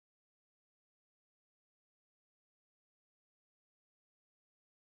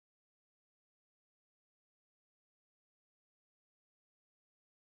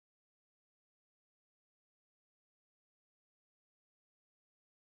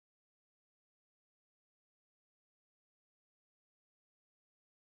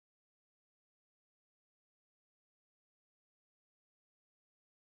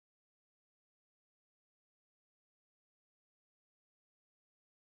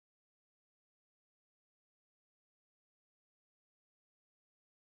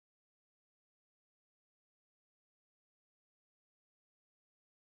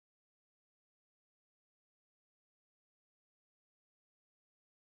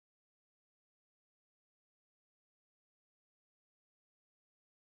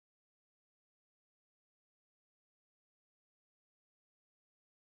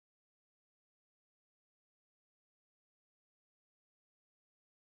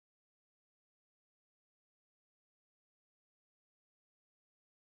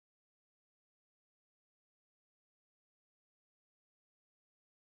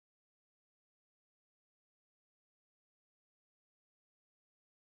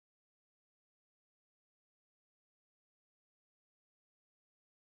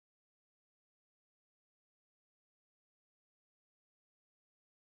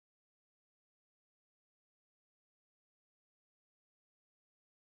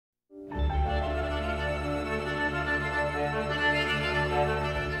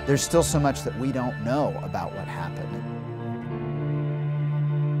There's still so much that we don't know about what happened.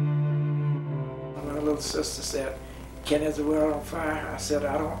 My little sister said, "Ken, is the world on fire?" I said,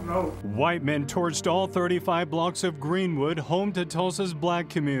 "I don't know." White men torched all 35 blocks of Greenwood, home to Tulsa's black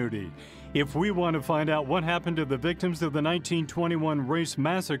community. If we want to find out what happened to the victims of the 1921 Race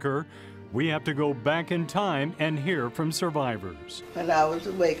Massacre, we have to go back in time and hear from survivors. When I was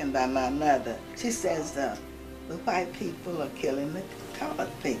awakened by my mother, she says the white people are killing the colored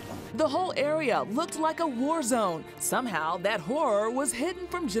people. The whole area looked like a war zone. Somehow, that horror was hidden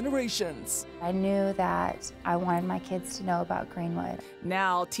from generations. I knew that I wanted my kids to know about Greenwood.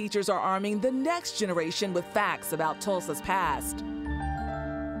 Now, teachers are arming the next generation with facts about Tulsa's past.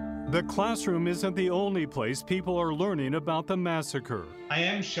 The classroom isn't the only place people are learning about the massacre. I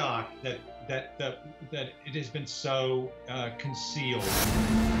am shocked that it has been so concealed.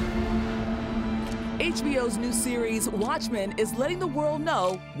 HBO's new series, Watchmen, is letting the world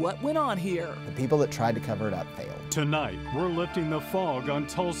know what went on here. The people that tried to cover it up failed. Tonight, we're lifting the fog on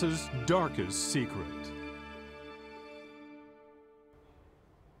Tulsa's darkest secret.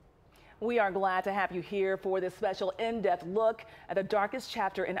 We are glad to have you here for this special in-depth look at the darkest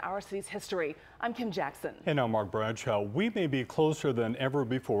chapter in our city's history. I'm Kim Jackson. And I'm Mark Bradshaw. We may be closer than ever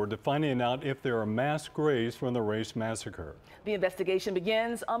before to finding out if there are mass graves from the Race Massacre. The investigation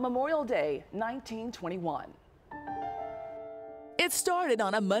begins on Memorial Day, 1921. It started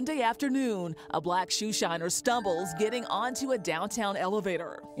on a Monday afternoon. A black shoe shiner stumbles getting onto a downtown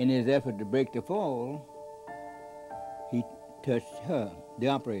elevator. In his effort to break the fall, he touched her, the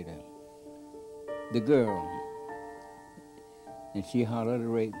operator, the girl, and she hollered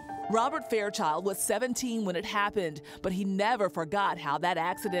rape. Robert Fairchild was 17 when it happened, but he never forgot how that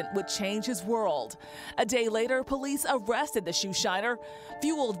accident would change his world. A day later, police arrested the shoe shiner.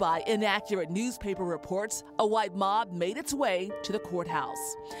 Fueled by inaccurate newspaper reports, a white mob made its way to the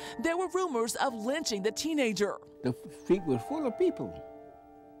courthouse. There were rumors of lynching the teenager. The street was full of people,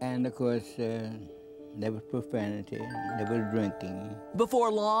 and of course, there was profanity, there was drinking. Before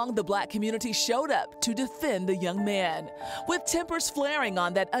long, the black community showed up to defend the young man. With tempers flaring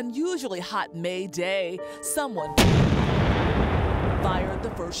on that unusually hot May day, someone fired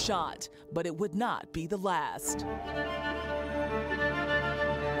the first shot, but it would not be the last.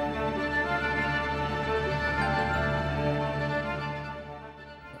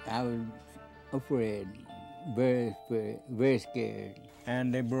 I was afraid, very scared.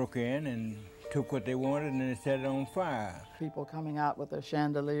 And they broke in and took what they wanted and then set it on fire. People coming out with their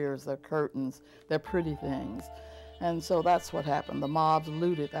chandeliers, their curtains, their pretty things. And so that's what happened. The mobs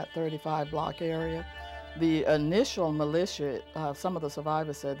looted that 35-block area. The initial militia, some of the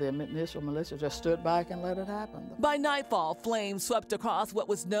survivors said the initial militia just stood back and let it happen. By nightfall, flames swept across what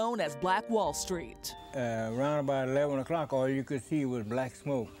was known as Black Wall Street. Around about 11 o'clock, all you could see was black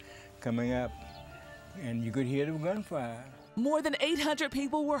smoke coming up, and you could hear the gunfire. More than 800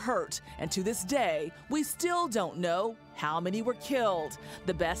 people were hurt, and to this day, we still don't know how many were killed.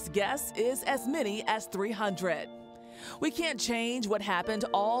 The best guess is as many as 300. We can't change what happened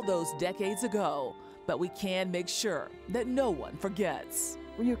all those decades ago, but we can make sure that no one forgets.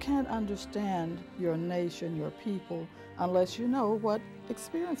 You can't understand your nation, your people, unless you know what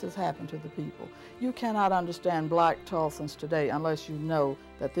experiences happened to the people. You cannot understand black Tulsans today unless you know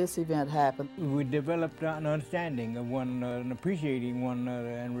that this event happened. We developed an understanding of one another and appreciating one another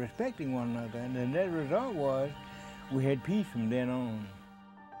and respecting one another, and the net result was we had peace from then on.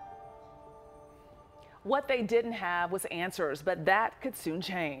 What they didn't have was answers, but that could soon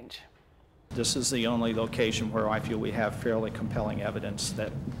change. This is the only location where I feel we have fairly compelling evidence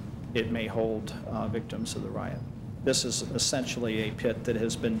that it may hold victims of the riot. This is essentially a pit that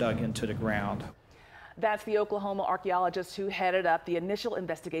has been dug into the ground. That's the Oklahoma archaeologist who headed up the initial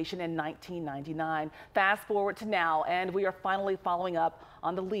investigation in 1999. Fast forward to now, and we are finally following up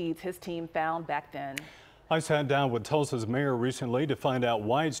on the leads his team found back then. I sat down with Tulsa's mayor recently to find out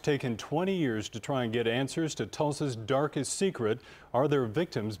why it's taken 20 years to try and get answers to Tulsa's darkest secret. Are there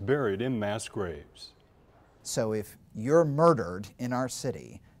victims buried in mass graves? So if you're murdered in our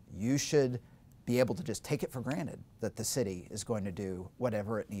city, you should be able to just take it for granted that the city is going to do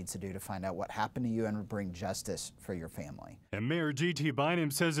whatever it needs to do to find out what happened to you and bring justice for your family. And Mayor G.T. Bynum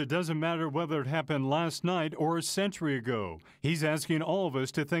says it doesn't matter whether it happened last night or a century ago. He's asking all of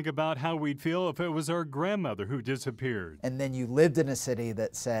us to think about how we'd feel if it was our grandmother who disappeared. And then you lived in a city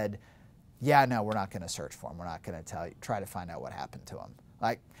that said, yeah, no, we're not going to search for him. We're not going to try to find out what happened to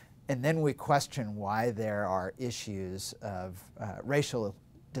him. And then we question why there are issues of racial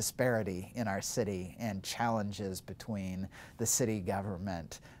disparity in our city and challenges between the city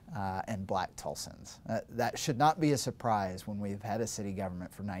government and black Tulsans. That should not be a surprise when we've had a city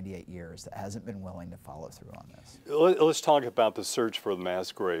government for 98 years that hasn't been willing to follow through on this. Let's talk about the search for the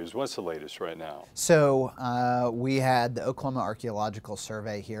mass graves. What's the latest right now? So we had the Oklahoma Archaeological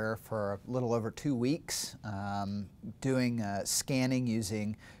Survey here for a little over 2 weeks, doing scanning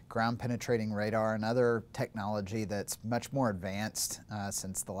using ground-penetrating radar and other technology that's much more advanced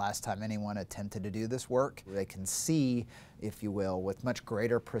since the last time anyone attempted to do this work. They can see, if you will, with much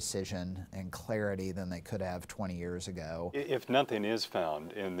greater precision and clarity than they could have 20 years ago. If nothing is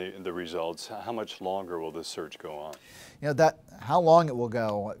found in the results, how much longer will this search go on? You know, how long it will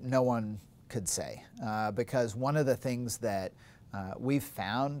go, no one could say, because one of the things that we've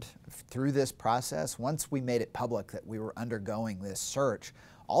found through this process, once we made it public that we were undergoing this search,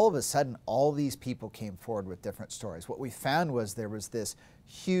 all of a sudden, all these people came forward with different stories. What we found was there was this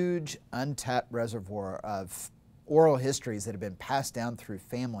huge untapped reservoir of oral histories that have been passed down through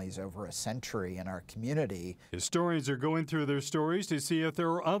families over a century in our community. Historians are going through their stories to see if there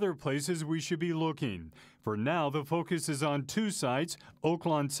are other places we should be looking. For now, the focus is on 2 sites,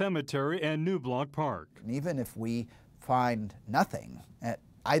 Oaklawn Cemetery and New Block Park. And even if we find nothing at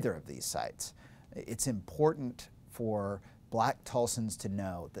either of these sites, it's important for black Tulsans to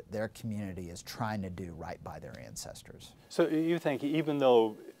know that their community is trying to do right by their ancestors. So you think even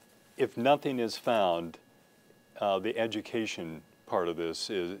though if nothing is found, the education part of this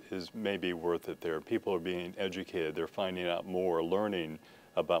is maybe worth it there. People are being educated, they're finding out more, learning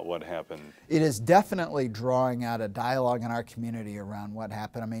about what happened. It is definitely drawing out a dialogue in our community around what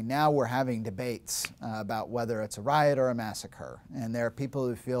happened. I mean, now we're having debates about whether it's a riot or a massacre, and there are people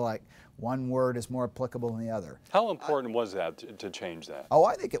who feel like one word is more applicable than the other. How important was that to change that? Oh,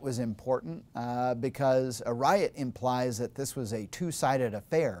 I think it was important because a riot implies that this was a two-sided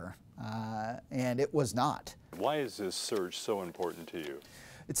affair, and it was not. Why is this search so important to you?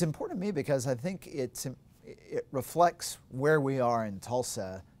 It's important to me because I think it reflects where we are in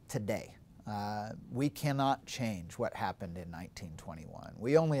Tulsa today. We cannot change what happened in 1921.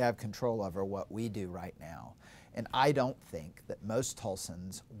 We only have control over what we do right now. And I don't think that most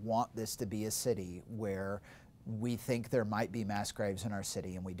Tulsans want this to be a city where we think there might be mass graves in our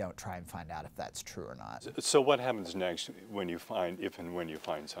city and we don't try and find out if that's true or not. So what happens next when you find, if and when you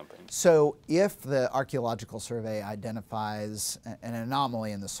find something? So if the archaeological survey identifies an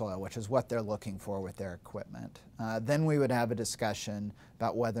anomaly in the soil, which is what they're looking for with their equipment, then we would have a discussion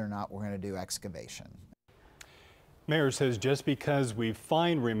about whether or not we're going to do excavation. Mayor says just because we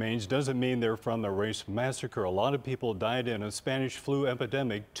find remains doesn't mean they're from the Race Massacre. A lot of people died in a Spanish flu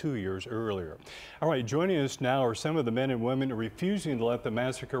epidemic 2 years earlier. All right, joining us now are some of the men and women refusing to let the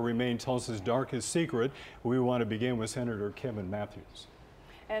massacre remain Tulsa's darkest secret. We want to begin with Senator Kevin Matthews.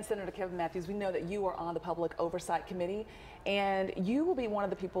 And Senator Kevin Matthews, we know that you are on the Public Oversight Committee, and you will be one of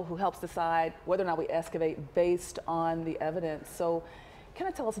the people who helps decide whether or not we excavate based on the evidence. So kind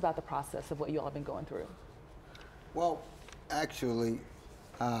of tell us about the process of what you all have been going through. Well, actually,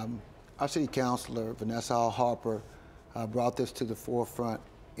 our city councilor, Vanessa Hall Harper, brought this to the forefront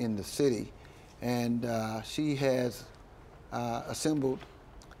in the city, and she has assembled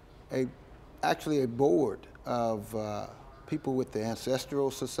actually a board of people with the Ancestral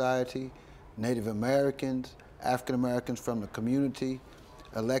Society, Native Americans, African Americans from the community,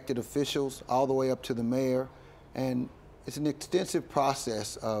 elected officials, all the way up to the mayor, and it's an extensive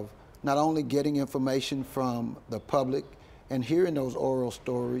process of not only getting information from the public and hearing those oral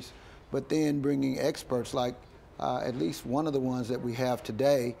stories, but then bringing experts like at least one of the ones that we have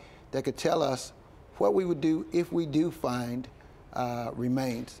today that could tell us what we would do if we do find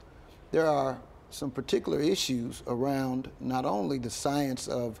remains. There are some particular issues around not only the science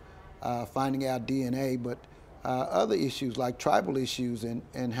of finding out DNA, but other issues like tribal issues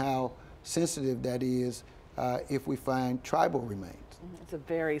and how sensitive that is if we find tribal remains. It's a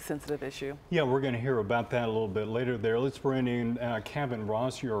very sensitive issue. Yeah, we're going to hear about that a little bit later there. Let's bring in Kevin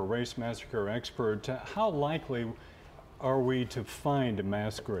Ross, you're a Race Massacre expert. How likely are we to find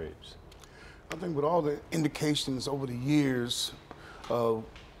mass graves? I think with all the indications over the years of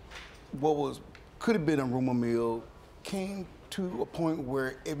what could have been a rumor mill came to a point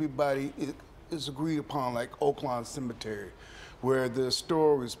where everybody is agreed upon, like Oaklawn Cemetery, where the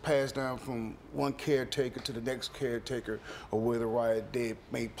story is passed down from one caretaker to the next caretaker of where the riot date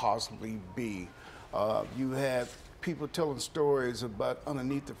may possibly be. You had people telling stories about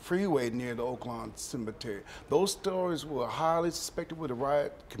underneath the freeway near the Oaklawn Cemetery. Those stories were highly suspected with the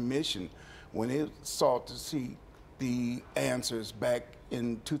riot commission when it sought to see the answers back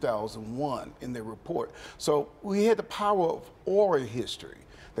in 2001 in their report. So we had the power of oral history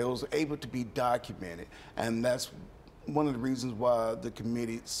that was able to be documented, and that's one of the reasons why the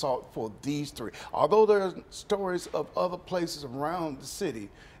committee sought for these three. Although there are stories of other places around the city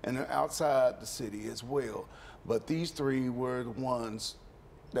and outside the city as well, but these three were the ones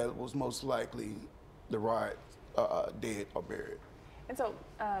that was most likely the riot dead or buried. And so,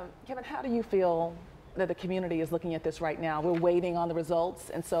 Kevin, how do you feel that the community is looking at this right now? We're waiting on the results,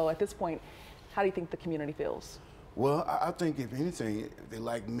 and so at this point, how do you think the community feels? Well, I think if anything, they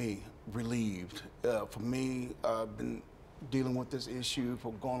like me, relieved. For me, I've been dealing with this issue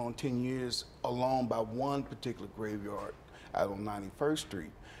for going on 10 years alone by one particular graveyard out on 91st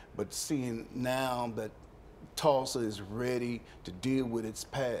Street. But seeing now that Tulsa is ready to deal with its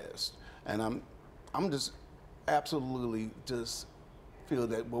past, and I'm just absolutely just feel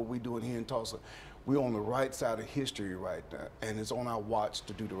that what we're doing here in Tulsa, we're on the right side of history right now, and it's on our watch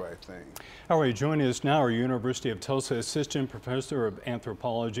to do the right thing. All right, joining us now are University of Tulsa Assistant Professor of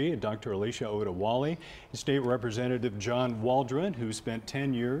Anthropology, Dr. Alicia Odawale, and State Representative John Waldron, who spent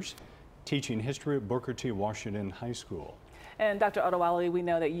 10 years teaching history at Booker T. Washington High School. And Dr. Odawale, we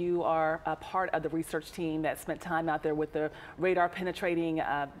know that you are a part of the research team that spent time out there with the radar penetrating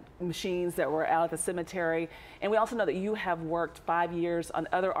machines that were out at the cemetery. And we also know that you have worked 5 years on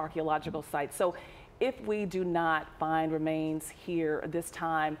other archaeological sites. So if we do not find remains here this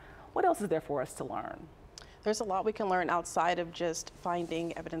time, what else is there for us to learn? There's a lot we can learn outside of just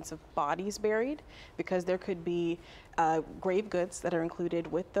finding evidence of bodies buried, because there could be grave goods that are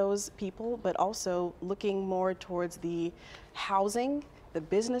included with those people, but also looking more towards the housing, the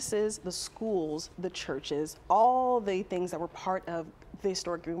businesses, the schools, the churches, all the things that were part of the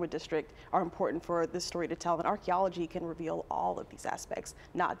historic Greenwood District are important for this story to tell, and archaeology can reveal all of these aspects,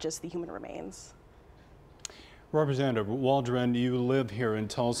 not just the human remains. Representative Waldron, you live here in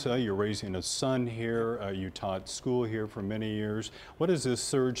Tulsa. You're raising a son here. You taught school here for many years. What does this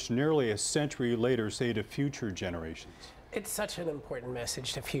search nearly a century later say to future generations? It's such an important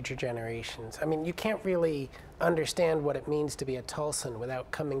message to future generations. I mean, you can't really understand what it means to be a Tulsan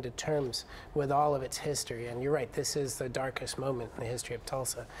without coming to terms with all of its history. And you're right, this is the darkest moment in the history of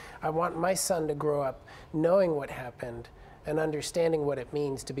Tulsa. I want my son to grow up knowing what happened and understanding what it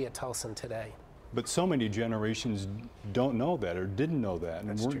means to be a Tulsan today. But so many generations don't know that or didn't know that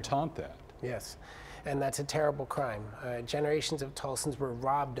and weren't taught that. Yes, and that's a terrible crime. Generations of Tulsans were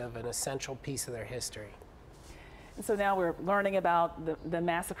robbed of an essential piece of their history. And so now we're learning about the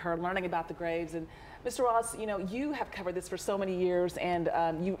massacre, learning about the graves. And Mr. Ross, you know, you have covered this for so many years, and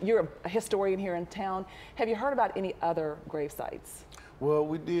you're a historian here in town. Have you heard about any other grave sites? Well,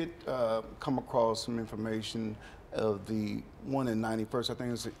 we did come across some information of the one in 91st. I think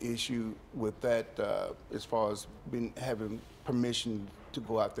there's an issue with that as far as having permission to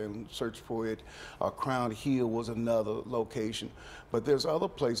go out there and search for it. Crown Hill was another location. But there's other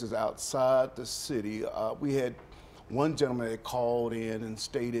places outside the city. We had one gentleman that called in and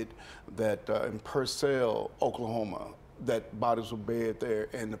stated that in Purcell, Oklahoma, that bodies were buried there,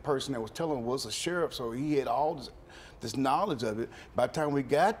 and the person that was telling him was a sheriff, so he had all this knowledge of it. By the time we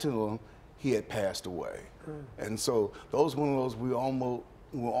got to him, he had passed away. And so those one of those we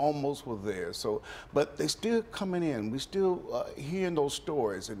almost were there. So, but they still coming in. We still hearing those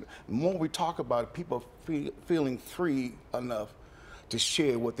stories, and the more we talk about it, people feeling free enough to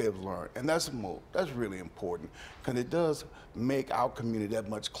share what they've learned, and that's really important, because it does make our community that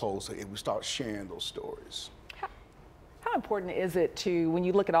much closer if we start sharing those stories. How important is it to, when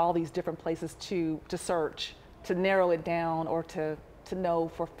you look at all these different places to search, to narrow it down, or to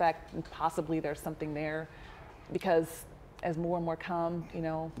know for a fact and possibly there's something there, because as more and more come, you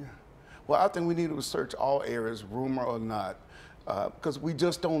know? Yeah. Well, I think we need to research all areas, rumor or not, because we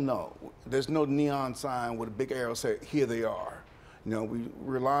just don't know. There's no neon sign with a big arrow saying, here they are. You know, we're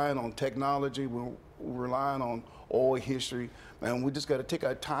relying on technology, we're relying on oral history, and we just got to take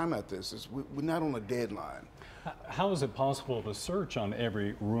our time at this. We're not on a deadline. How is it possible to search on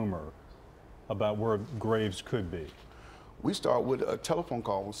every rumor about where graves could be? We start with a telephone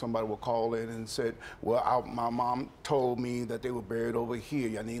call when somebody will call in and said, well, my mom told me that they were buried over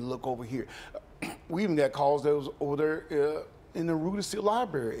here. I need to look over here. We even got calls that was over there in the Rudisill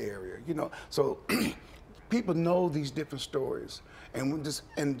Library area, you know. So people know these different stories, and we're just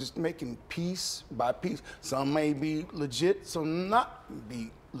making piece by piece. Some may be legit, some not be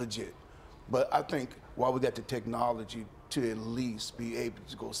legit. But I think while we got the technology to at least be able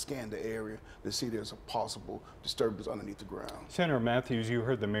to go scan the area to see there's a possible disturbance underneath the ground. Senator Matthews, you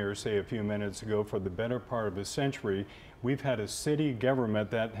heard the mayor say a few minutes ago, for the better part of a century, we've had a city government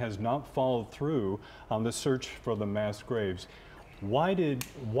that has not followed through on the search for the mass graves. Why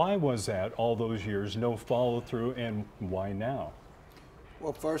was that all those years, no follow through, and why now?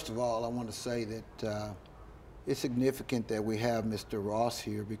 Well, first of all, I want to say that it's significant that we have Mr. Ross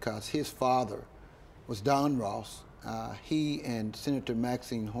here because his father was Don Ross. He and Senator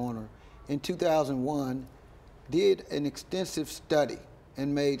Maxine Horner in 2001 did an extensive study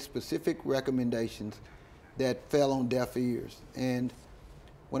and made specific recommendations that fell on deaf ears. And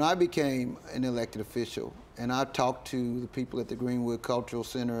when I became an elected official and I talked to the people at the Greenwood Cultural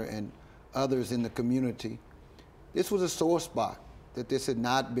Center and others in the community, this was a sore spot, that this had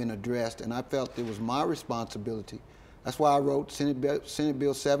not been addressed, and I felt it was my responsibility. That's why I wrote Senate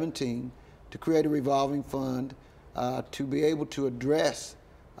Bill 17 to create a revolving fund to be able to address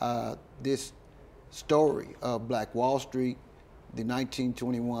this story of Black Wall Street, the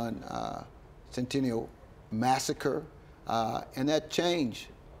 1921 Centennial Massacre, and that change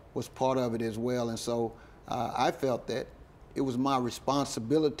was part of it as well. And so I felt that it was my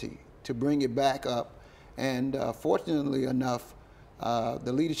responsibility to bring it back up. And fortunately enough,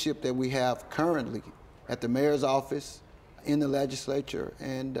 the leadership that we have currently at the mayor's office, in the legislature,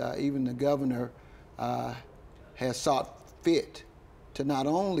 and even the governor has sought fit to not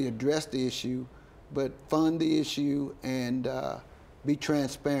only address the issue, but fund the issue and be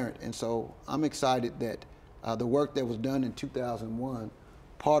transparent. And so I'm excited that the work that was done in 2001,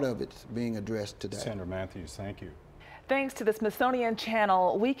 part of it's being addressed today. Senator Matthews, thank you. Thanks to the Smithsonian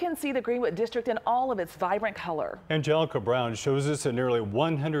Channel, we can see the Greenwood District in all of its vibrant color. Angelica Brown shows us a nearly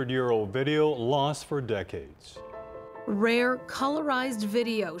 100-year-old video lost for decades. Rare, colorized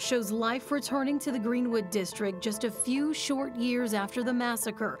video shows life returning to the Greenwood District just a few short years after the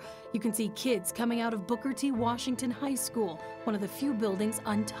massacre. You can see kids coming out of Booker T. Washington High School, one of the few buildings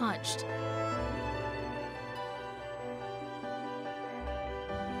untouched.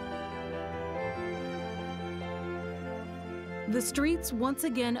 The streets once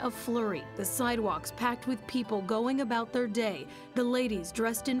again a flurry, the sidewalks packed with people going about their day, the ladies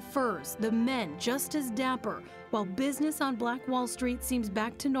dressed in furs, the men just as dapper. While business on Black Wall Street seems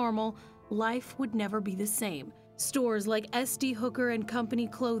back to normal, life would never be the same. Stores like S.D. Hooker and Company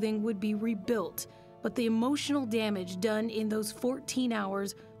clothing would be rebuilt, but the emotional damage done in those 14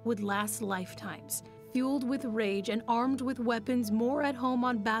 hours would last lifetimes. Fueled with rage and armed with weapons more at home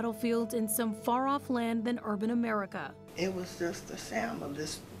on battlefields in some far-off land than urban America. It was just a shambles,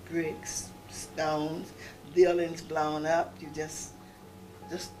 just bricks, stones, buildings blown up. Just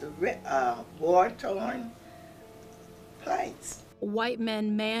the war-torn place. White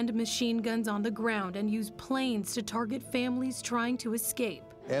men manned machine guns on the ground and used planes to target families trying to escape.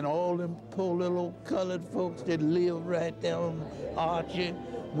 And all them poor little colored folks that live right there on Archie,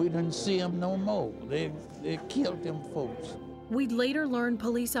 we didn't see them no more. They killed them folks. We'd later learn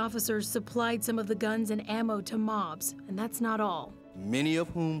police officers supplied some of the guns and ammo to mobs, and that's not all. Many of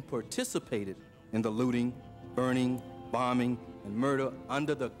whom participated in the looting, burning, bombing, and murder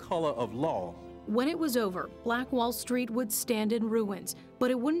under the color of law. When it was over, Black Wall Street would stand in ruins,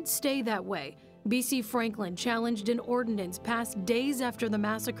 but it wouldn't stay that way. B.C. Franklin challenged an ordinance passed days after the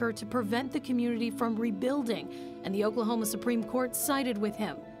massacre to prevent the community from rebuilding, and the Oklahoma Supreme Court sided with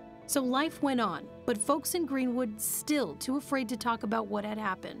him. So life went on, but folks in Greenwood still too afraid to talk about what had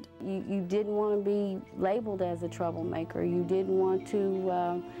happened. You didn't want to be labeled as a troublemaker. You didn't want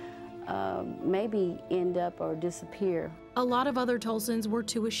to maybe end up or disappear. A lot of other Tulsans were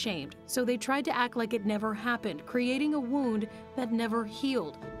too ashamed, so they tried to act like it never happened, creating a wound that never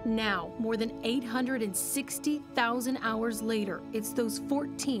healed. Now, more than 860,000 hours later, it's those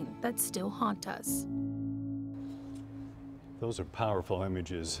 14 that still haunt us. Those are powerful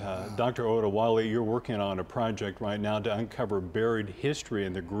images. Dr. Odawale, you're working on a project right now to uncover buried history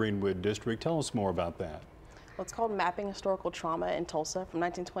in the Greenwood District. Tell us more about that. Well, it's called Mapping Historical Trauma in Tulsa from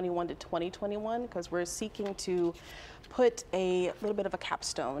 1921 to 2021, because we're seeking to put a little bit of a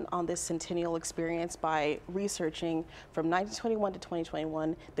capstone on this centennial experience by researching from 1921 to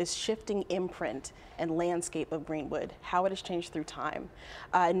 2021 this shifting imprint and landscape of Greenwood, how it has changed through time.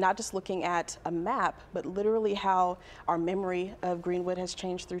 Not just looking at a map, but literally how our memory of Greenwood has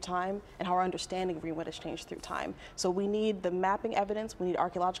changed through time and how our understanding of Greenwood has changed through time. So we need the mapping evidence, we need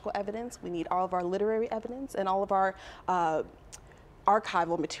archaeological evidence, we need all of our literary evidence and all of our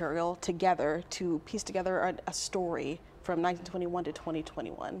archival material together to piece together a story from 1921 to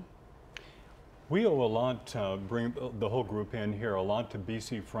 2021. We owe a lot, bring the whole group in here, a lot to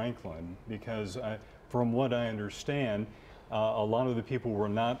B.C. Franklin, because from what I understand, a lot of the people were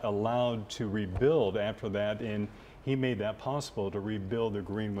not allowed to rebuild after that, and he made that possible to rebuild the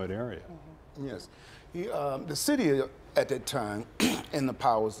Greenwood area. Mm-hmm. Yes. The city at that time and the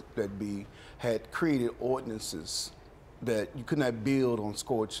powers that be had created ordinances that you could not build on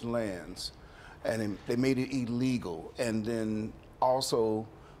scorched lands, and they made it illegal. And then also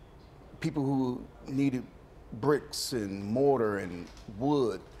people who needed bricks and mortar and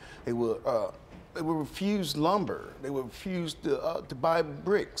wood. They would refuse lumber. They would refuse to buy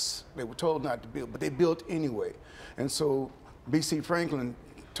bricks. They were told not to build, but they built anyway. And so B.C. Franklin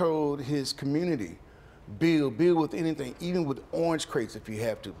told his community, build with anything, even with orange crates if you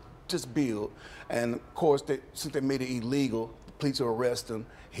have to, just build. And of course, since they made it illegal, the police will arrest them.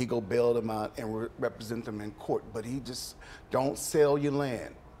 He go bail them out and represent them in court. But he just, don't sell your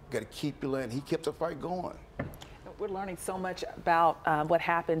land. You gotta keep your land. He kept the fight going. We're learning so much about what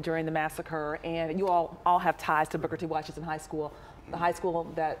happened during the massacre, and you all have ties to Booker T. Washington High School, the high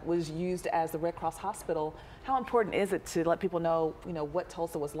school that was used as the Red Cross Hospital. How important is it to let people know, what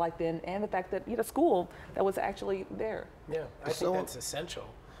Tulsa was like then, and the fact that you had a school that was actually there? Yeah, I think that's essential.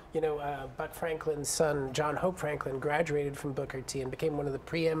 Buck Franklin's son, John Hope Franklin, graduated from Booker T and became one of the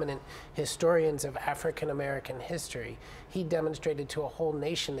preeminent historians of African American history. He demonstrated to a whole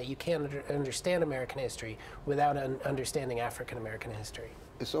nation that you can't understand American history without understanding African American history.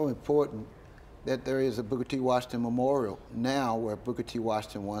 It's so important that there is a Booker T. Washington Memorial now where Booker T.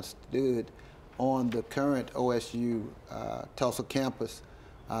 Washington once stood on the current OSU Tulsa campus.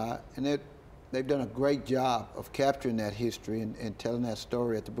 And they've done a great job of capturing that history and telling that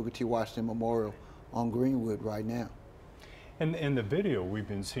story at the Booker T. Washington Memorial on Greenwood right now. And the video we've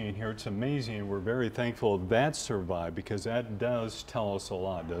been seeing here, it's amazing. We're very thankful that survived, because that does tell us a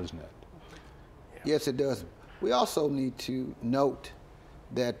lot, doesn't it? Yes, it does. We also need to note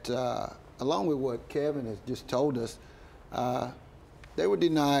that along with what Kevin has just told us, they were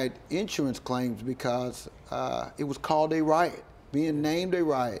denied insurance claims because it was called a riot. Being named a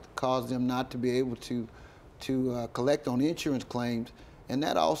riot caused them not to be able to collect on insurance claims, and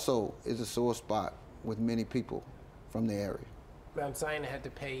that also is a sore spot with many people from the area. Mount Zion had to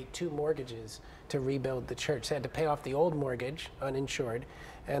pay 2 mortgages to rebuild the church. They had to pay off the old mortgage, uninsured,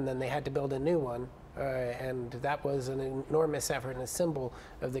 and then they had to build a new one, and that was an enormous effort and a symbol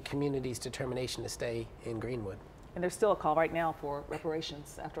of the community's determination to stay in Greenwood. And there's still a call right now for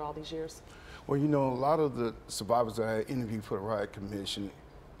reparations after all these years. Well, a lot of the survivors that I had interviewed for the Riot Commission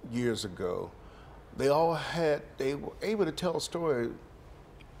years ago, they were able to tell a story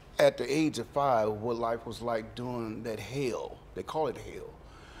at the age of 5 what life was like during that hell. They call it hell.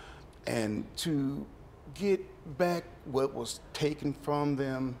 And to get back what was taken from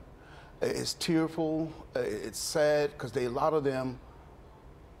them, it's tearful, it's sad, because a lot of them,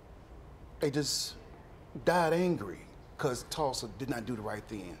 they just died angry because Tulsa did not do the right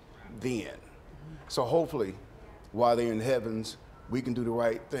thing then. So hopefully, while they're in the heavens, we can do the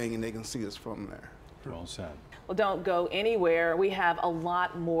right thing and they can see us from there. Well said. Well, don't go anywhere. We have a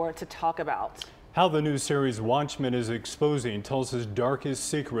lot more to talk about. How the new series Watchmen is exposing Tulsa's darkest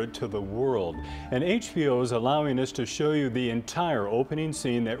secret to the world. And HBO is allowing us to show you the entire opening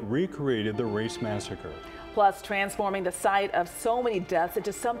scene that recreated the Race Massacre. Plus, transforming the site of so many deaths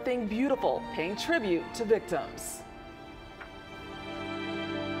into something beautiful, paying tribute to victims.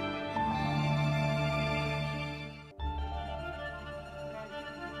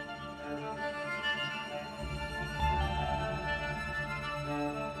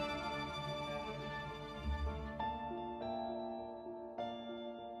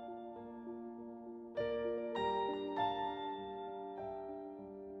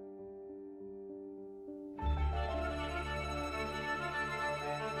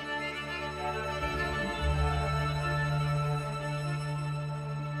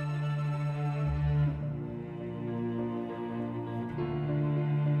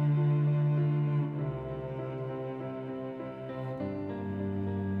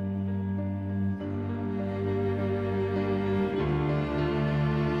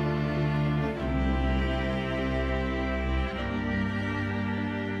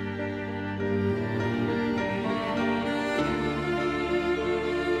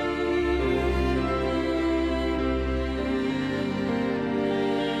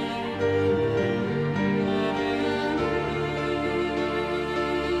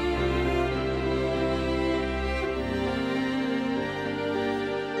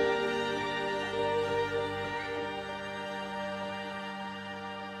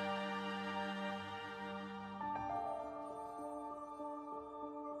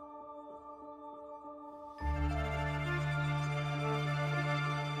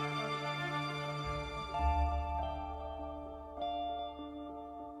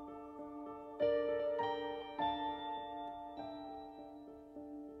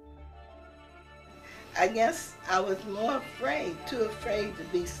 I guess I was more too afraid to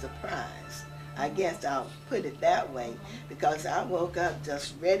be surprised. I guess I'll put it that way, because I woke up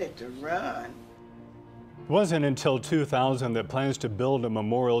just ready to run. It wasn't until 2000 that plans to build a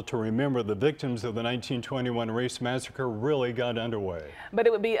memorial to remember the victims of the 1921 Race Massacre really got underway. But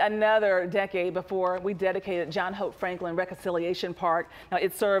it would be another decade before we dedicated John Hope Franklin Reconciliation Park. Now,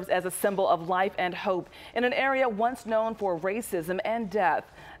 it serves as a symbol of life and hope in an area once known for racism and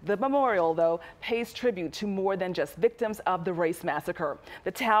death. The memorial, though, pays tribute to more than just victims of the Race Massacre.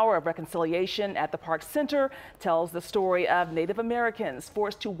 The Tower of Reconciliation at the Park Center tells the story of Native Americans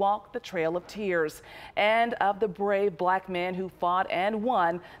forced to walk the Trail of Tears and of the brave black men who fought and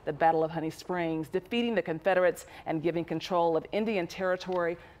won the Battle of Honey Springs, defeating the Confederates and giving control of Indian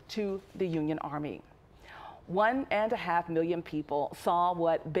Territory to the Union Army. 1.5 million people saw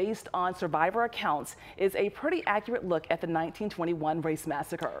what, based on survivor accounts, is a pretty accurate look at the 1921 Race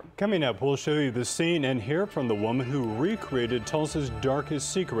Massacre. Coming up, we'll show you the scene and hear from the woman who recreated Tulsa's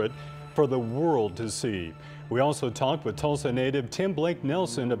darkest secret for the world to see. We also talked with Tulsa native Tim Blake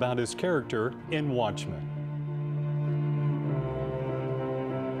Nelson about his character in Watchmen.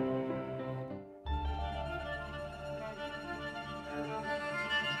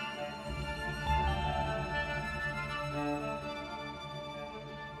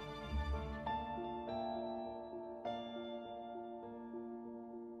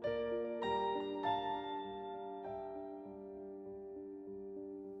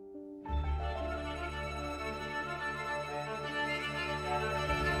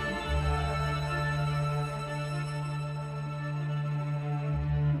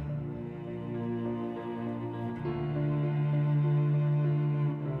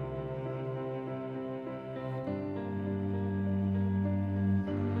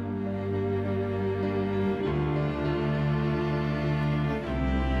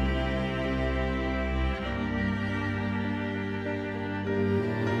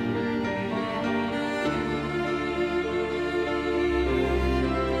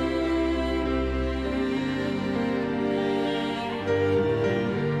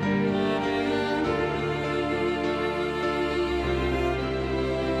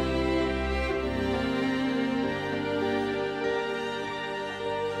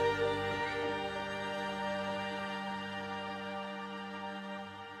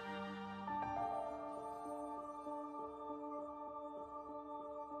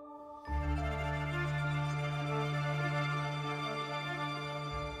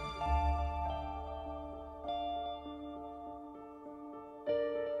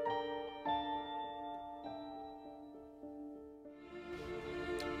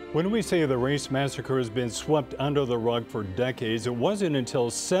 When we say the Race Massacre has been swept under the rug for decades, it wasn't until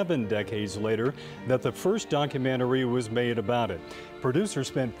 7 decades later that the first documentary was made about it. Producers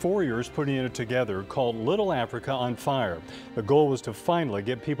spent 4 years putting it together, called Little Africa on Fire. The goal was to finally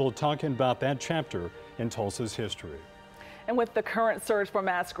get people talking about that chapter in Tulsa's history. And with the current surge for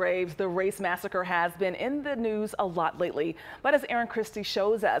mass graves, the Race Massacre has been in the news a lot lately. But as Aaron Christie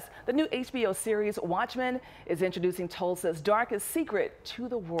shows us, the new HBO series Watchmen is introducing Tulsa's darkest secret to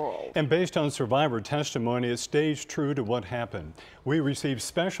the world. And based on survivor testimony, it stays true to what happened. We received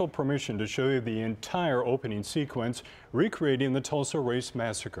special permission to show you the entire opening sequence recreating the Tulsa Race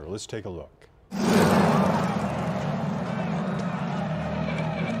Massacre. Let's take a look.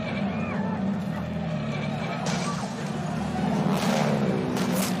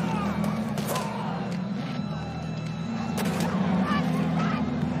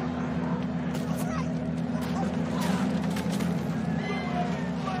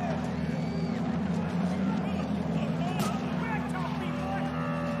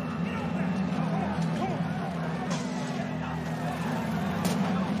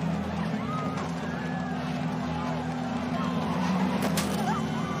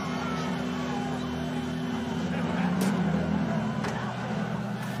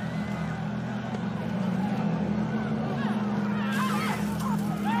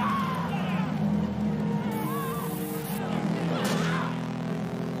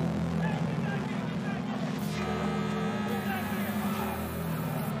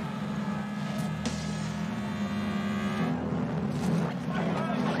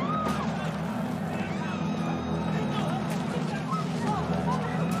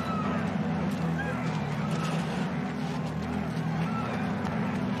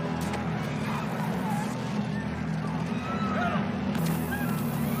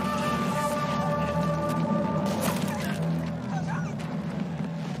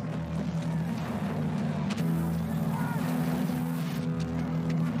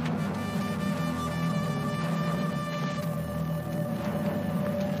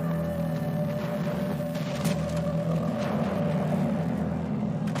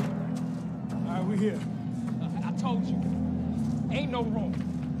 Here, I told you, ain't no room.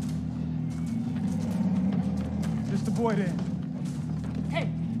 Where's the boy then?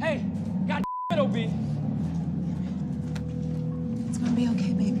 Hey, God it, OB. It's gonna be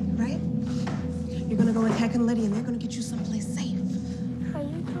okay, baby, right? You're gonna go and Heck and Liddy, and they're gonna get you someplace safe. Are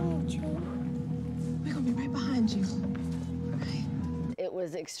you coming too? We're gonna be right behind you. It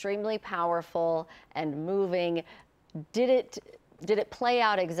was extremely powerful and moving. Did it play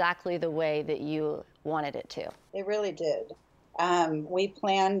out exactly the way that you wanted it to? It really did. We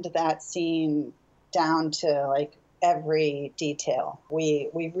planned that scene down to like every detail.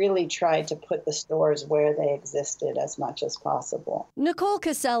 We really tried to put the stores where they existed as much as possible. Nicole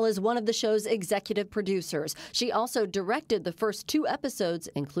Cassell is one of the show's executive producers. She also directed the first 2 episodes,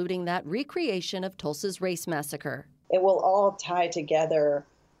 including that recreation of Tulsa's Race Massacre. It will all tie together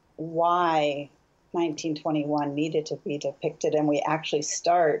why 1921 needed to be depicted, and we actually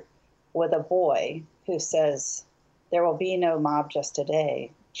start with a boy who says, "There will be no mob just today,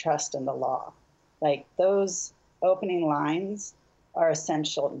 trust in the law." Like, those opening lines are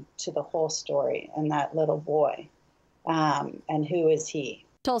essential to the whole story and that little boy. And who is he?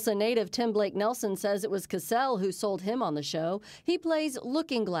 Tulsa native Tim Blake Nelson says it was Cassell who sold him on the show. He plays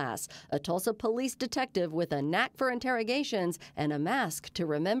Looking Glass, a Tulsa police detective with a knack for interrogations and a mask to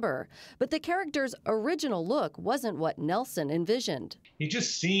remember. But the character's original look wasn't what Nelson envisioned. He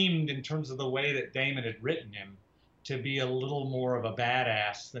just seemed, in terms of the way that Damon had written him, to be a little more of a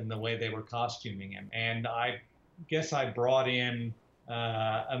badass than the way they were costuming him. And I guess I brought in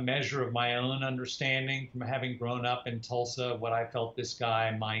a measure of my own understanding from having grown up in Tulsa, what I felt this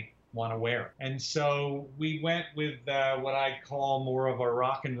guy might want to wear. And so we went with what I call more of a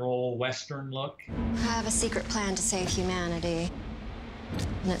rock and roll Western look. I have a secret plan to save humanity,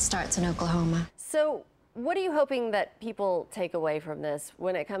 and it starts in Oklahoma. So what are you hoping that people take away from this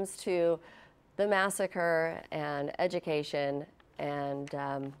when it comes to the massacre and education and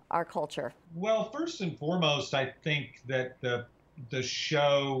our culture? Well, first and foremost, I think that the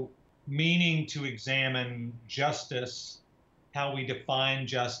show meaning to examine justice, how we define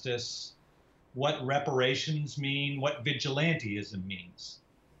justice, what reparations mean, what vigilantism means.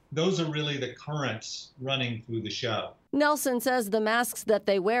 Those are really the currents running through the show. Nelson says the masks that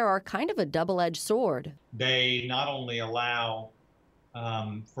they wear are kind of a double-edged sword. They not only allow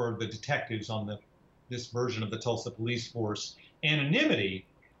for the detectives on this version of the Tulsa police force anonymity,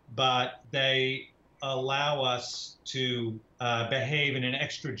 but they allow us to behave in an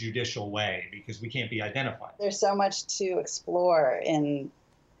extrajudicial way because we can't be identified. There's so much to explore in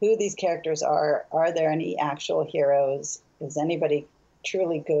who these characters are. Are there any actual heroes? Is anybody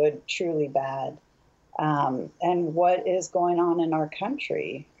truly good, truly bad? And what is going on in our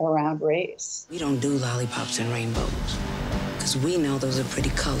country around race? We don't do lollipops and rainbows because we know those are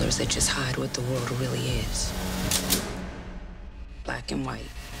pretty colors that just hide what the world really is. Black and white.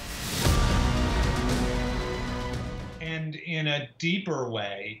 And in a deeper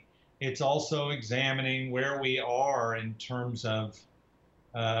way, it's also examining where we are in terms of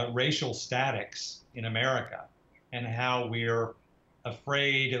racial statics in America and how we're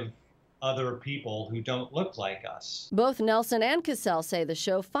afraid of other people who don't look like us. Both Nelson and Cassell say the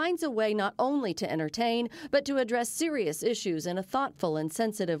show finds a way not only to entertain, but to address serious issues in a thoughtful and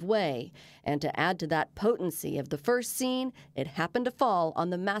sensitive way. And to add to that potency of the first scene, it happened to fall on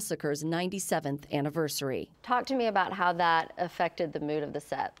the massacre's 97th anniversary. Talk to me about how that affected the mood of the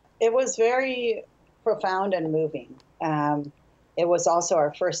set. It was very profound and moving. It was also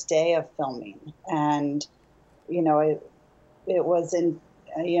our first day of filming. And, you know, it was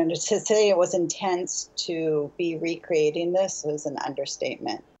to say it was intense to be recreating this was an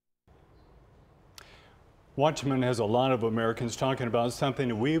understatement. Watchmen has a lot of Americans talking about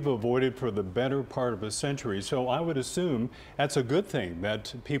something we've avoided for the better part of a century. So I would assume that's a good thing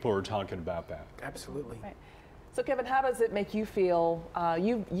that people are talking about that. Absolutely. Right. So Kevin, how does it make you feel?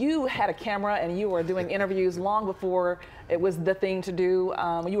 You had a camera and you were doing interviews long before it was the thing to do.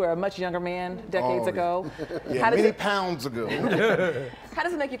 You were a much younger man decades ago. Yeah, many pounds ago. How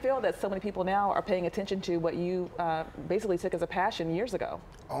does it make you feel that so many people now are paying attention to what you basically took as a passion years ago?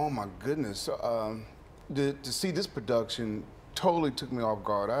 Oh my goodness. To see this production totally took me off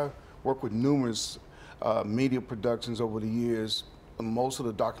guard. I worked with numerous media productions over the years, most of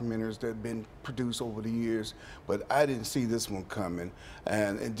the documentaries that have been produced over the years, but I didn't see this one coming.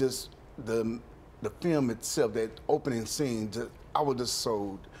 And just the film itself, that opening scene, I was just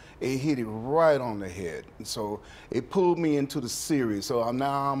sold. It hit it right on the head. And so it pulled me into the series. So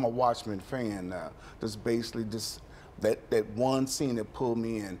now I'm a Watchmen fan now. Just basically just that one scene that pulled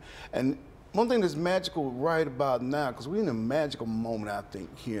me in. And one thing that's magical right about now, because we're in a magical moment, I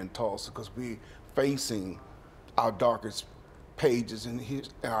think, here in Tulsa, because we're facing our darkest pages in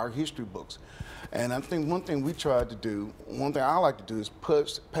our history books. And I think one thing we tried to do, one thing I like to do is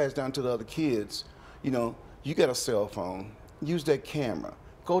pass down to the other kids, you know, you got a cell phone, use that camera,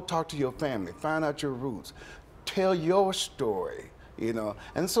 go talk to your family, find out your roots, tell your story, you know.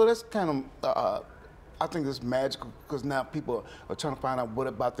 And so that's kind of, I think it's magical because now people are trying to find out what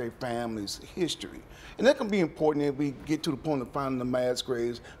about their family's history. And that can be important if we get to the point of finding the mass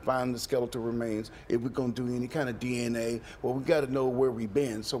graves, finding the skeletal remains, if we're going to do any kind of DNA. Well, we got to know where we've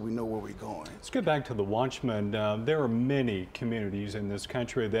been so we know where we're going. Let's get back to the Watchmen. There are many communities in this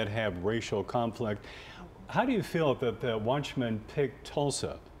country that have racial conflict. How do you feel that the Watchmen picked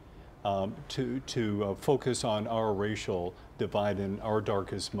Tulsa to focus on our racial divide in our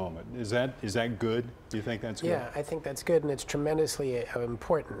darkest moment? Is that good? Do you think that's good? Yeah, I think that's good, and it's tremendously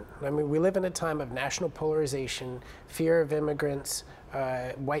important. I mean, we live in a time of national polarization, fear of immigrants,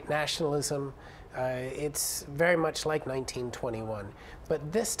 white nationalism. It's very much like 1921.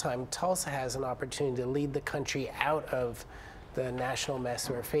 But this time, Tulsa has an opportunity to lead the country out of the national mess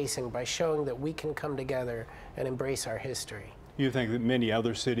we're facing by showing that we can come together and embrace our history. You think that many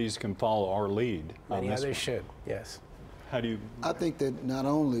other cities can follow our lead? Many others should, yes. How do you? I think that not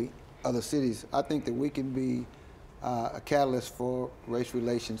only other cities, I think that we can be a catalyst for race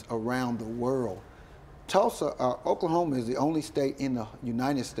relations around the world. Tulsa, Oklahoma is the only state in the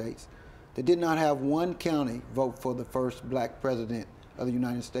United States that did not have one county vote for the first black president of the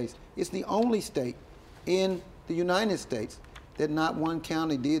United States. It's the only state in the United States that not one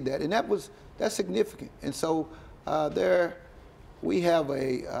county did that, and that's significant. And so we have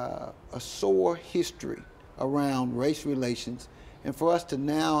a sore history around race relations, and for us to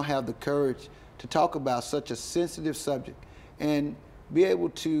now have the courage to talk about such a sensitive subject and be able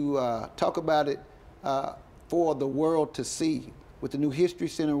to talk about it for the world to see with the new history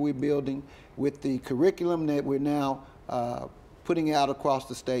center we're building, with the curriculum that we're now putting out across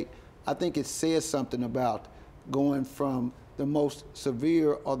the state, I think it says something about going from the most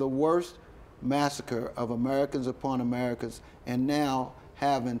severe or the worst massacre of Americans upon Americans, and now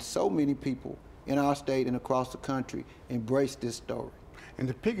having so many people in our state and across the country embrace this story. And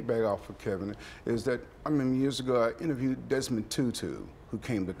to piggyback off of Kevin, is that, I mean, years ago I interviewed Desmond Tutu, who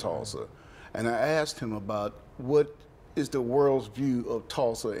came to Tulsa, and I asked him about what is the world's view of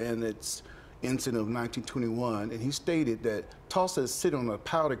Tulsa and its incident of 1921, and he stated that Tulsa is sitting on a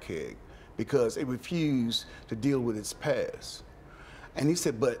powder keg because it refused to deal with its past. And he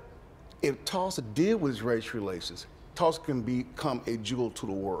said, but if Tulsa deal with its race relations, Tulsa can become a jewel to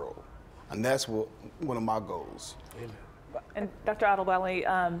the world. And that's one of my goals. And Dr.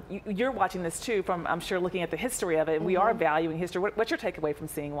 Adewale, you're watching this too from, I'm sure, looking at the history of it. And we are valuing history. What's your takeaway from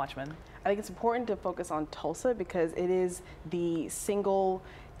seeing Watchmen? I think it's important to focus on Tulsa because it is the single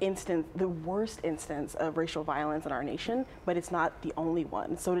instance, the worst instance of racial violence in our nation, but it's not the only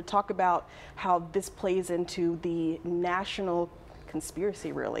one. So to talk about how this plays into the national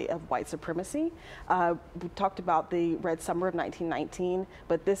conspiracy, really, of white supremacy. We talked about the Red Summer of 1919,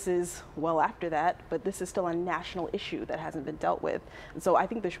 but this is well after that, but this is still a national issue that hasn't been dealt with. And so I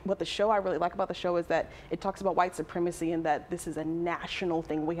think what the show I really like about the show is that it talks about white supremacy and that this is a national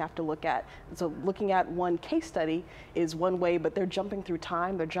thing we have to look at. And so looking at one case study is one way, but they're jumping through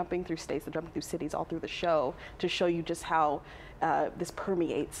time, they're jumping through states, they're jumping through cities all through the show to show you just how this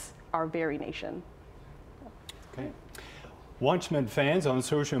permeates our very nation. Okay. Watchmen fans on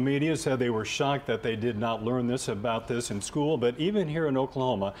social media said they were shocked that they did not learn about this in school, but even here in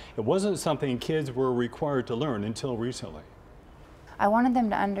Oklahoma, it wasn't something kids were required to learn until recently. I wanted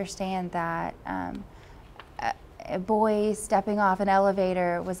them to understand that a boy stepping off an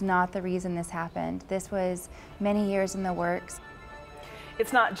elevator was not the reason this happened. This was many years in the works.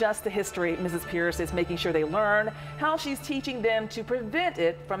 It's not just the history Mrs. Pierce is making sure they learn, how she's teaching them to prevent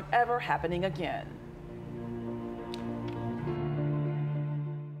it from ever happening again.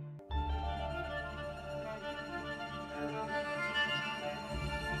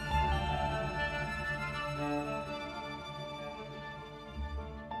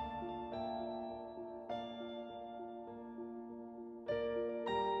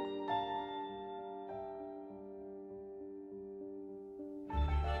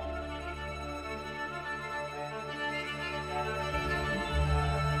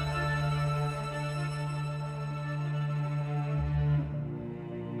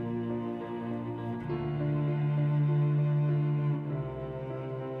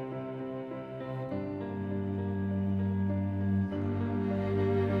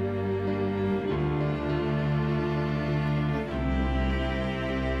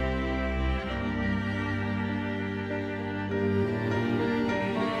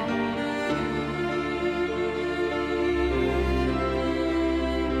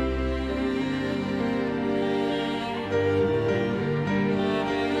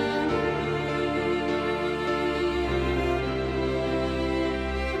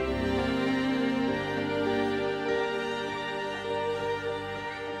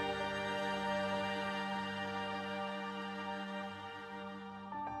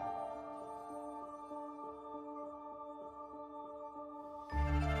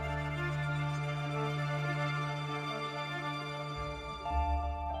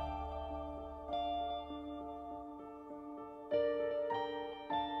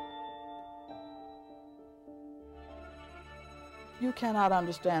 You cannot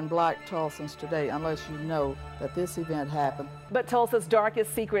understand Black Tulsans today unless you know that this event happened. But Tulsa's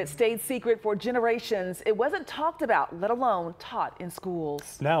darkest secret stayed secret for generations. It wasn't talked about, let alone taught in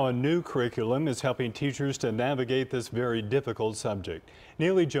schools. Now a new curriculum is helping teachers to navigate this very difficult subject.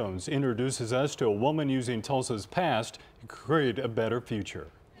 Neely Jones introduces us to a woman using Tulsa's past to create a better future.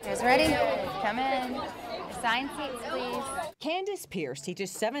 Guys ready? Come in. Assigned seats, please. Candace Pierce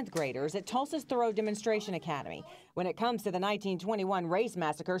teaches 7th graders at Tulsa's Thoreau Demonstration Academy. When it comes to the 1921 Race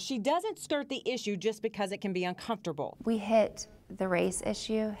Massacre, she doesn't skirt the issue just because it can be uncomfortable. We hit the race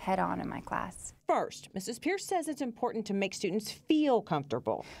issue head on in my class. First, Mrs. Pierce says it's important to make students feel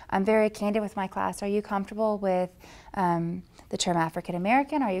comfortable. I'm very candid with my class. Are you comfortable with the term African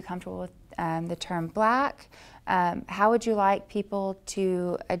American? Are you comfortable with the term Black? How would you like people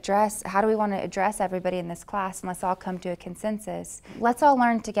to address, how do we want to address everybody in this class, and let's all come to a consensus. Let's all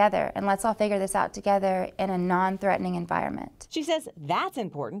learn together and let's all figure this out together in a non-threatening environment. She says that's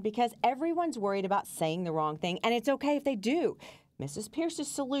important because everyone's worried about saying the wrong thing, and it's okay if they do. Mrs. Pierce's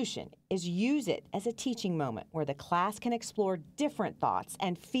solution is use it as a teaching moment where the class can explore different thoughts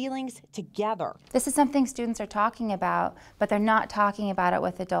and feelings together. This is something students are talking about, but they're not talking about it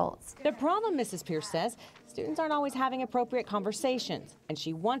with adults. The problem, Mrs. Pierce says, students aren't always having appropriate conversations, and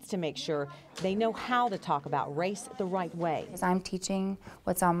she wants to make sure they know how to talk about race the right way. I'm teaching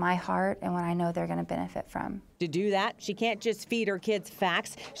what's on my heart and what I know they're going to benefit from. To do that, she can't just feed her kids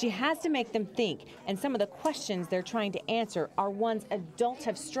facts. She has to make them think, and some of the questions they're trying to answer are ones adults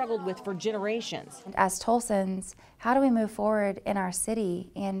have struggled with for generations. And as Tulsans, how do we move forward in our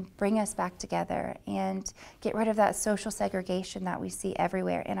city and bring us back together and get rid of that social segregation that we see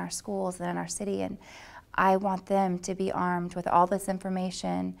everywhere in our schools and in our city? And I want them to be armed with all this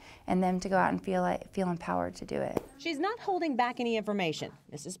information and them to go out and feel empowered to do it. She's not holding back any information.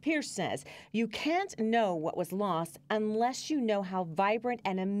 Mrs. Pierce says you can't know what was lost unless you know how vibrant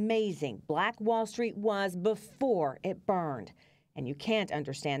and amazing Black Wall Street was before it burned. And you can't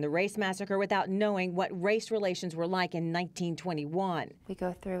understand the Race Massacre without knowing what race relations were like in 1921. We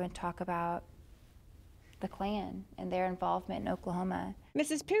go through and talk about the Klan and their involvement in Oklahoma.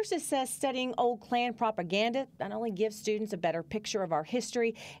 Mrs. Pierce says studying old Klan propaganda not only gives students a better picture of our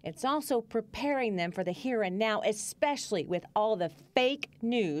history, it's also preparing them for the here and now, especially with all the fake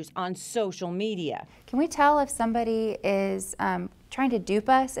news on social media. Can we tell if somebody is trying to dupe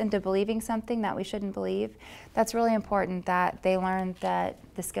us into believing something that we shouldn't believe? That's really important that they learn the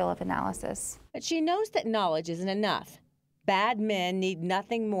skill of analysis. But she knows that knowledge isn't enough. Bad men need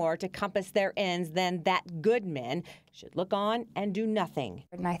nothing more to compass their ends than that good men should look on and do nothing.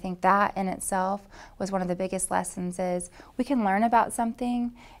 And I think that in itself was one of the biggest lessons is we can learn about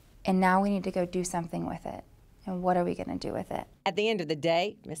something and now we need to go do something with it. And what are we going to do with it? At the end of the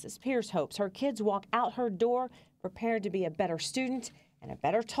day, Mrs. Pierce hopes her kids walk out her door prepared to be a better student and a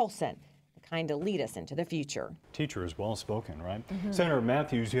better Tulsan, the kind to lead us into the future. Teacher is well spoken, right? Senator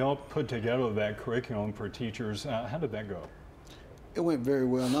Matthews, you helped put together that curriculum for teachers. How did that go? It went very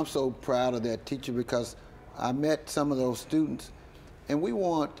well, and I'm so proud of that teacher because I met some of those students, and we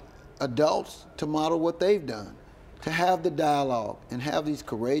want adults to model what they've done, to have the dialogue and have these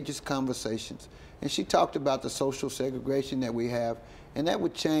courageous conversations. And she talked about the social segregation that we have, and that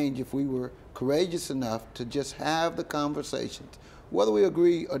would change if we were courageous enough to just have the conversations. Whether we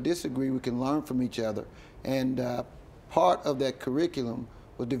agree or disagree, we can learn from each other. And part of that curriculum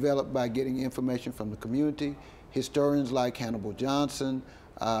was developed by getting information from the community, historians like Hannibal Johnson,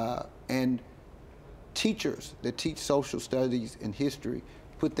 and teachers that teach social studies and history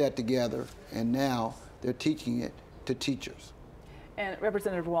put that together, and now they're teaching it to teachers. And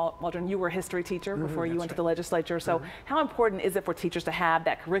Representative Waldron, you were a history teacher before you went to the legislature. So how important is it for teachers to have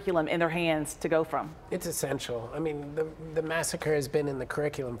that curriculum in their hands to go from? It's essential. I mean, the massacre has been in the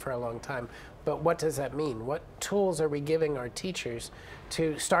curriculum for a long time, but what does that mean? What tools are we giving our teachers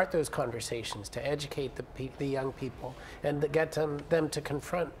to start those conversations, to educate the young people, and to get them to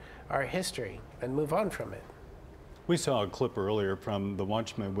confront our history and move on from it? We saw a clip earlier from the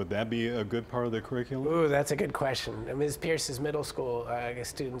Watchmen. Would that be a good part of the curriculum? Ooh, that's a good question. Ms. Pierce's middle school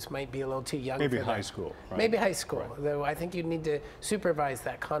students might be a little too young Maybe for high that. School, right? Maybe high school, though I think you'd need to supervise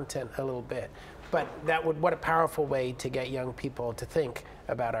that content a little bit. But what a powerful way to get young people to think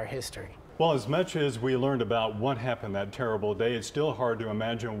about our history. Well, as much as we learned about what happened that terrible day, it's still hard to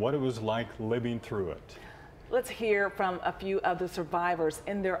imagine what it was like living through it. Let's hear from a few of the survivors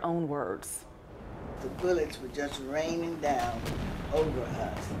in their own words. The bullets were just raining down over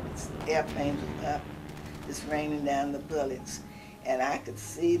us. The airplanes were up, just raining down the bullets. And I could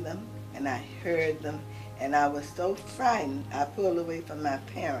see them, and I heard them, and I was so frightened, I pulled away from my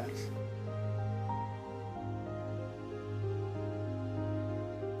parents.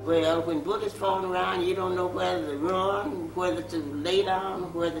 Well, when bullets fall around, you don't know whether to run, whether to lay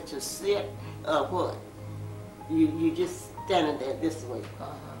down, whether to sit, or what. You just standing there this way.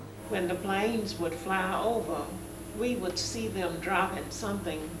 When the planes would fly over, we would see them dropping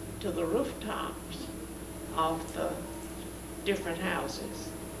something to the rooftops of the different houses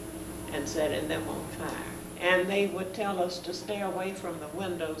and setting them on fire. And they would tell us to stay away from the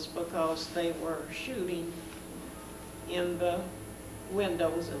windows because they were shooting in the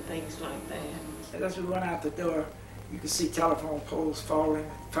windows and things like that. And as we went out the door, you could see telephone poles falling,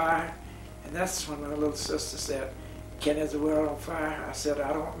 fire, and that's when my little sister said, "Ken, is the world on fire?" I said,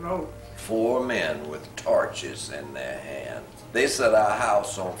 "I don't know." 4 men with torches in their hands. They set our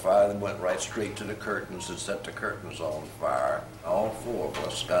house on fire and went right straight to the curtains and set the curtains on fire. All 4 of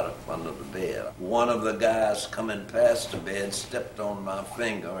us got up under the bed. One of the guys coming past the bed stepped on my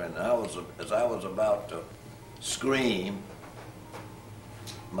finger, and as I was about to scream,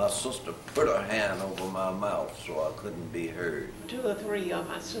 my sister put her hand over my mouth so I couldn't be heard. 2 or 3 of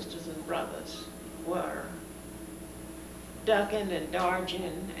my sisters and brothers were ducking and dodging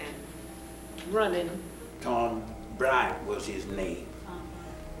and running. Tom Bright was his name,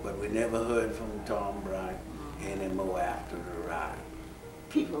 but we never heard from Tom Bright anymore after the riot.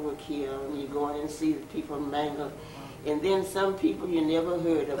 People were killed, and you go in and see the people mangled, and then some people you never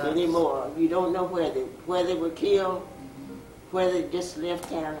heard of anymore. You don't know where they were killed, where they just left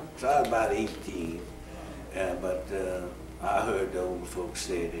town. So I was about 18, but I heard the old folks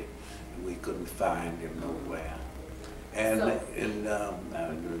say that we couldn't find him nowhere. And they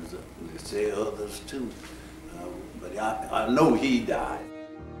say others too, but I know he died.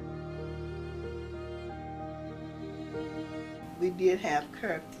 We did have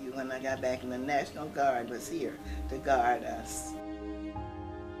curfew when I got back, and the National Guard was here to guard us.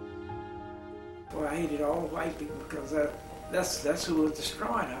 Well, I hated all white people because that's who was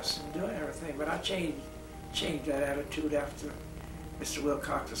destroying us and doing everything. But I changed that attitude after Mr.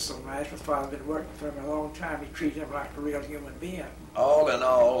 Wilcox was so nice. My father's been working for him a long time. He treated him like a real human being. All in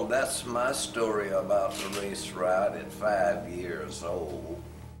all, that's my story about the race riot at 5 years old.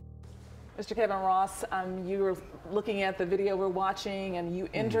 Mr. Kevin Ross, you were looking at the video we're watching, and you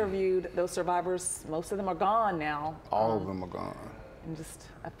interviewed those survivors. Most of them are gone now. All of them are gone. And just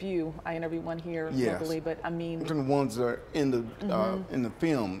a few. I interviewed one here Yes. locally, but I mean, the ones that are in the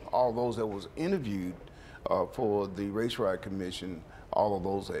film, all those that was interviewed for the Race Riot Commission, all of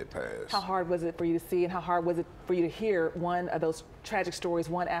those had passed. how hard was it for you to see, and how hard was it for you to hear one of those tragic stories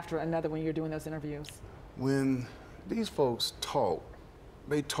one after another when you're doing those interviews? When these folks talk,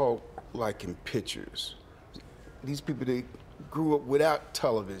 they talk like in pictures. These people, they grew up without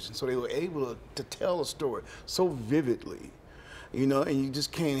television, so they were able to tell a story so vividly, you know, and you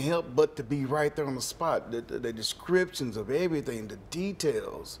just can't help but to be right there on the spot. The descriptions of everything, the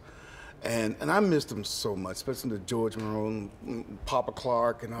details. And I missed them so much, especially the George Monroe, Papa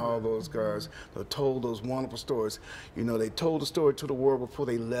Clark, and all those guys that told those wonderful stories. You know, they told the story to the world before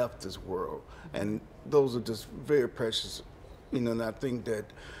they left this world. And those are just very precious, you know, and I think that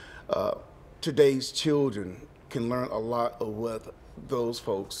today's children can learn a lot of what those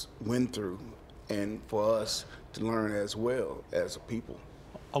folks went through, and for us to learn as well as a people.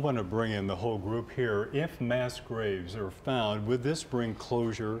 I want to bring in the whole group here. If mass graves are found, would this bring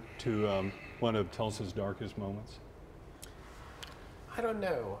closure to one of Tulsa's darkest moments? I don't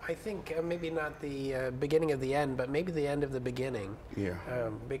know. I think maybe not the beginning of the end, but maybe the end of the beginning. Yeah.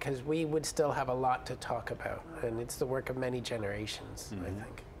 Because we would still have a lot to talk about, and it's the work of many generations, I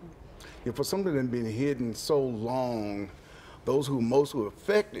think. Yeah, for something that's been hidden so long, those who most were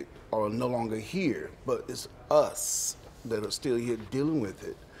affected are no longer here, but it's us that are still here dealing with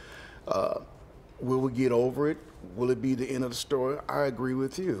it. Will we get over it? Will it be the end of the story? I agree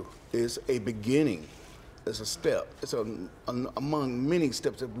with you. It's a beginning. It's a step. It's among many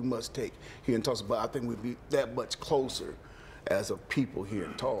steps that we must take here in Tulsa, but I think we'd be that much closer as a people here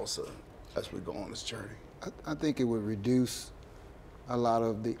in Tulsa as we go on this journey. I think it would reduce a lot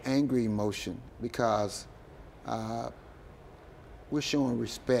of the angry emotion because we're showing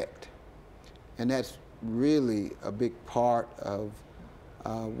respect, and that's really a big part of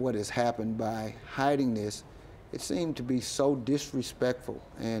what has happened by hiding this. It seemed to be so disrespectful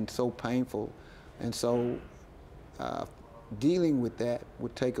and so painful, and so dealing with that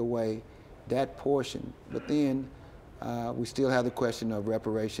would take away that portion. But then we still have the question of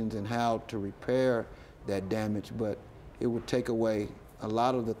reparations and how to repair that damage, but it would take away a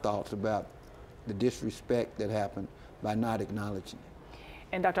lot of the thoughts about the disrespect that happened by not acknowledging it.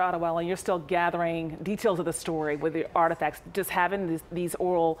 And Dr. Ottawala, you're still gathering details of the story with the artifacts. Just having these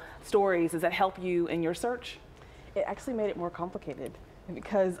oral stories, does that help you in your search? It actually made it more complicated.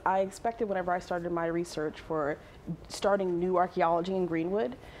 because I expected whenever I started my research for starting new archaeology in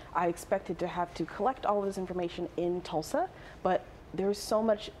Greenwood, I expected to have to collect all of this information in Tulsa, but there's so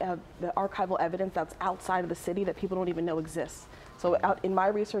much of the archival evidence that's outside of the city that people don't even know exists. So out in my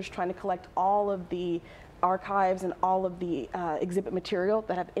research, trying to collect all of the archives and all of the exhibit material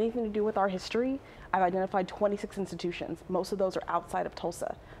that have anything to do with our history, I've identified 26 institutions. Most of those are outside of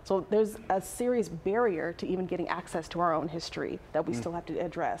Tulsa. So there's a serious barrier to even getting access to our own history that we still have to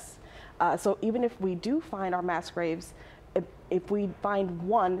address. So even if we do find our mass graves, if we find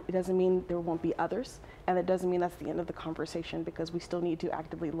one, it doesn't mean there won't be others. And it doesn't mean that's the end of the conversation, because we still need to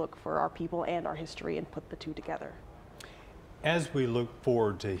actively look for our people and our history and put the two together. As we look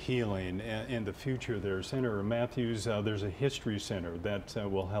forward to healing in the future there, Senator Matthews, there's a history center that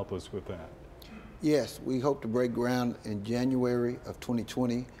will help us with that. Yes, we hope to break ground in January of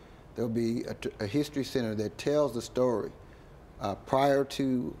 2020. There'll be a history center that tells the story prior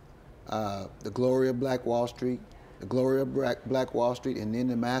to the glory of Black Wall Street, the glory of Black Wall Street, and then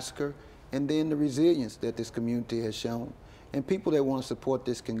the massacre, and then the resilience that this community has shown. And people that want to support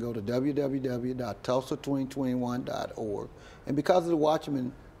this can go to www.tulsa2021.org. And because of the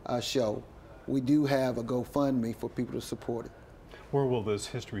Watchmen show, we do have a GoFundMe for people to support it. Where will this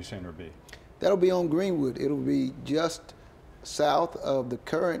history center be? That'll be on Greenwood. It'll be just south of the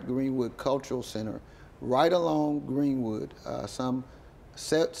current Greenwood Cultural Center, right along Greenwood, some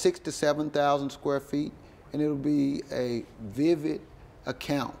 6,000 to 7,000 square feet, and it'll be a vivid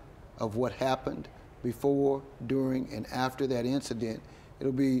account of what happened before, during, and after that incident.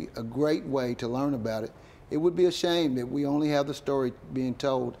 It'll be a great way to learn about it. It would be a shame that we only have the story being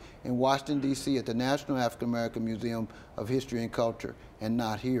told in Washington, D.C. at the National African American Museum of History and Culture and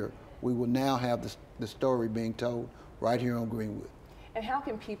not here. We will now have the story being told right here on Greenwood. And how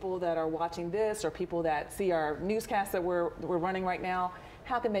can people that are watching this, or people that see our newscast that we're running right now,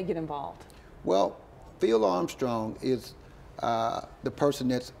 how can they get involved? Well, Phil Armstrong is the person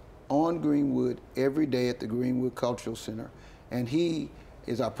that's on Greenwood every day at the Greenwood Cultural Center, and he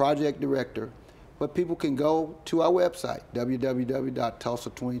is our project director. But people can go to our website,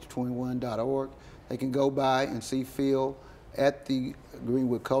 www.tulsa2021.org. They can go by and see Phil at the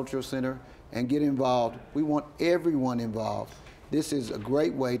Greenwood Cultural Center and get involved. We want everyone involved. This is a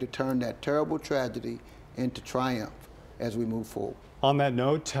great way to turn that terrible tragedy into triumph as we move forward. On that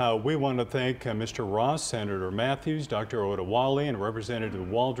note, we want to thank Mr. Ross, Senator Matthews, Dr. Odawale, and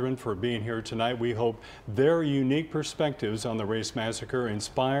Representative Waldron for being here tonight. We hope their unique perspectives on the Race Massacre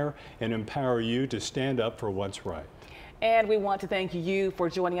inspire and empower you to stand up for what's right. And we want to thank you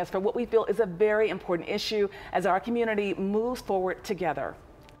for joining us for what we feel is a very important issue as our community moves forward together.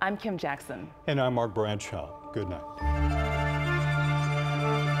 I'm Kim Jackson. And I'm Mark Bradshaw. Good night.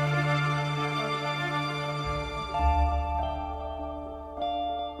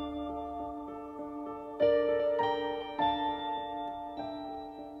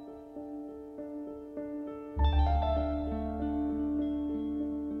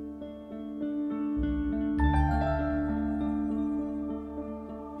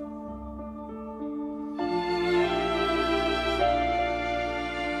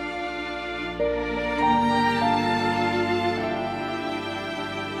 Thank you.